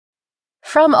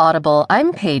From Audible,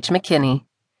 I'm Paige McKinney.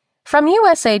 From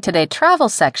USA Today Travel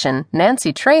section,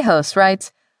 Nancy Trejos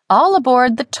writes, "All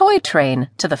aboard the toy train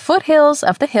to the foothills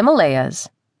of the Himalayas."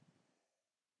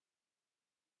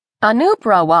 Anup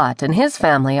Rawat and his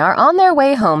family are on their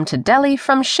way home to Delhi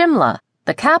from Shimla,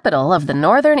 the capital of the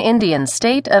northern Indian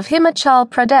state of Himachal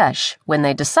Pradesh, when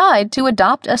they decide to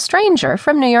adopt a stranger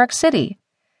from New York City.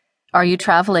 "Are you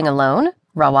traveling alone?"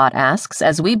 Rawat asks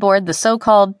as we board the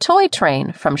so-called toy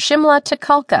train from Shimla to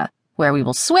Kalka, where we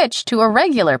will switch to a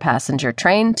regular passenger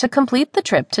train to complete the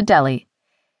trip to Delhi.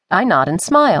 I nod and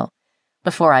smile.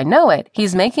 Before I know it,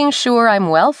 he's making sure I'm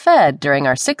well fed during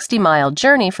our 60-mile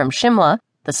journey from Shimla,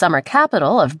 the summer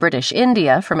capital of British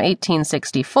India from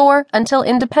 1864 until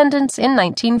independence in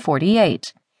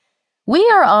 1948. We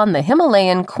are on the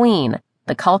Himalayan Queen,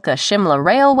 the Kalka-Shimla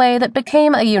Railway that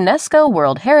became a UNESCO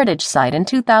World Heritage Site in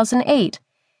 2008.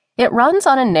 It runs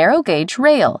on a narrow-gauge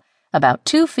rail, about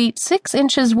 2 feet 6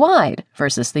 inches wide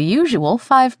versus the usual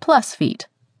 5+ feet.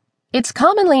 It's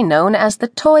commonly known as the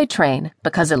toy train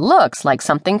because it looks like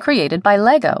something created by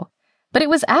Lego, but it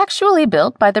was actually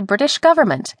built by the British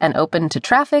government and opened to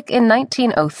traffic in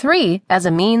 1903 as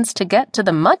a means to get to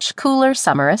the much cooler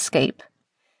summer escape.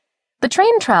 The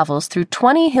train travels through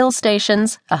 20 hill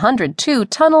stations, 102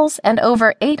 tunnels, and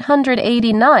over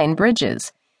 889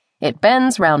 bridges. It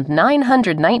bends round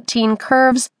 919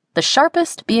 curves, the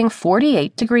sharpest being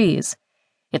 48 degrees.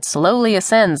 It slowly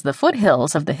ascends the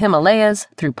foothills of the Himalayas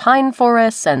through pine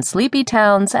forests and sleepy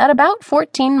towns at about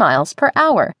 14 miles per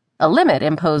hour, a limit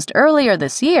imposed earlier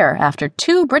this year after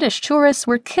 2 British tourists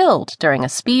were killed during a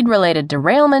speed-related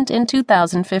derailment in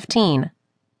 2015.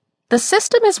 The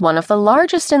system is one of the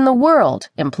largest in the world,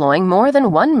 employing more than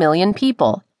 1 million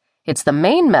people. It's the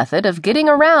main method of getting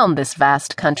around this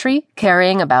vast country,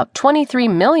 carrying about 23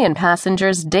 million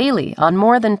passengers daily on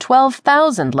more than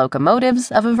 12,000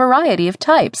 locomotives of a variety of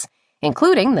types,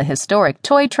 including the historic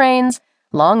toy trains,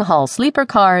 long-haul sleeper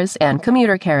cars, and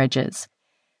commuter carriages.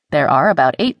 There are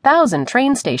about 8,000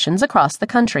 train stations across the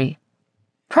country.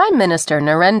 Prime Minister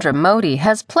Narendra Modi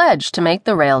has pledged to make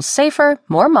the rails safer,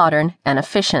 more modern, and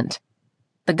efficient.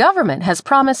 The government has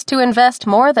promised to invest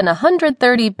more than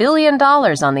 $130 billion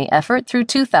on the effort through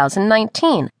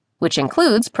 2019, which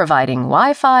includes providing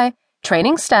Wi-Fi,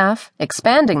 training staff,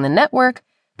 expanding the network,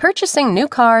 purchasing new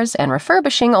cars, and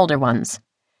refurbishing older ones.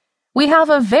 "We have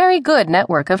a very good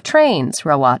network of trains,"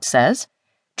 Rawat says.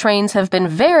 "Trains have been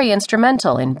very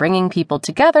instrumental in bringing people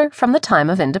together from the time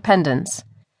of independence."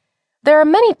 There are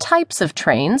many types of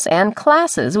trains and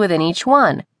classes within each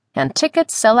one, and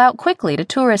tickets sell out quickly to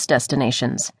tourist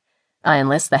destinations. I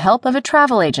enlist the help of a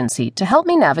travel agency to help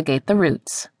me navigate the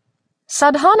routes.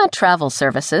 Sadhana Travel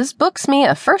Services books me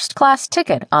a first-class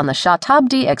ticket on the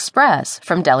Shatabdi Express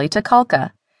from Delhi to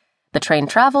Kalka. The train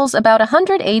travels about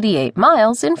 188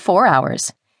 miles in 4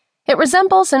 hours. It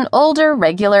resembles an older,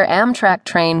 regular Amtrak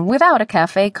train without a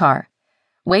cafe car.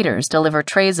 Waiters deliver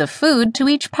trays of food to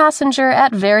each passenger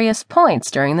at various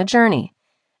points during the journey.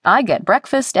 I get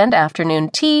breakfast and afternoon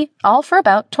tea, all for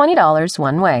about $20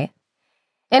 one way.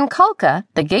 In Kalka,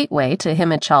 the gateway to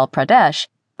Himachal Pradesh,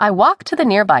 I walk to the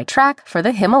nearby track for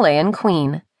the Himalayan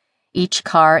Queen. Each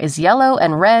car is yellow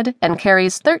and red and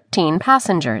carries 13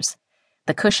 passengers.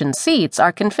 The cushioned seats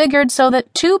are configured so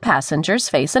that 2 passengers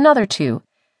face another 2.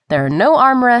 There are no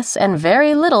armrests and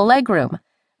very little legroom,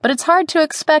 but it's hard to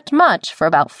expect much for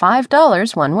about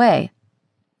 $5 one way.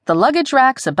 The luggage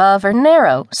racks above are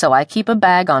narrow, so I keep a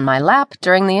bag on my lap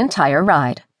during the entire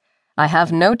ride. I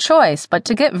have no choice but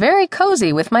to get very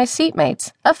cozy with my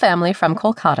seatmates, a family from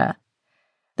Kolkata.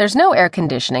 There's no air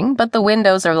conditioning, but the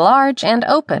windows are large and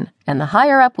open, and the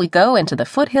higher up we go into the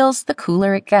foothills, the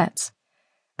cooler it gets.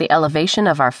 The elevation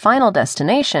of our final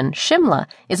destination, Shimla,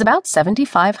 is about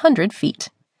 7,500 feet.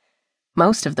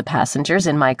 Most of the passengers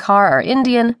in my car are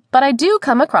Indian, but I do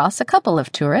come across a couple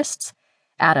of tourists.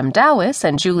 Adam Dawis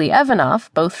and Julie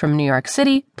Evanoff, both from New York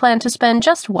City, plan to spend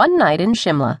just 1 night in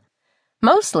Shimla.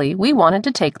 "Mostly, we wanted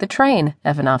to take the train,"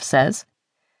 Evanoff says.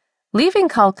 Leaving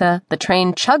Kalka, the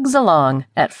train chugs along,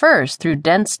 at first through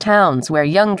dense towns where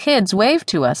young kids wave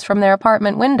to us from their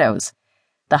apartment windows.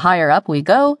 The higher up we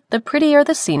go, the prettier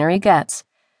the scenery gets.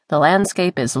 The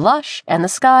landscape is lush and the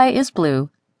sky is blue.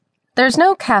 There's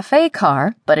no cafe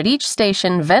car, but at each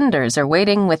station vendors are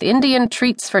waiting with Indian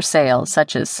treats for sale,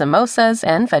 such as samosas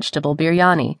and vegetable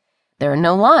biryani. There are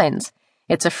no lines.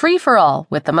 It's a free-for-all,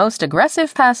 with the most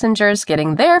aggressive passengers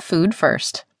getting their food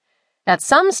first. At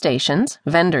some stations,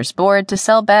 vendors board to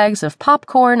sell bags of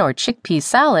popcorn or chickpea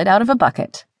salad out of a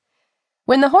bucket.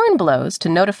 When the horn blows to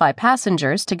notify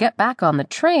passengers to get back on the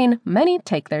train, many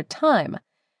take their time.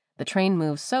 The train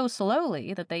moves so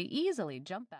slowly that they easily jump back.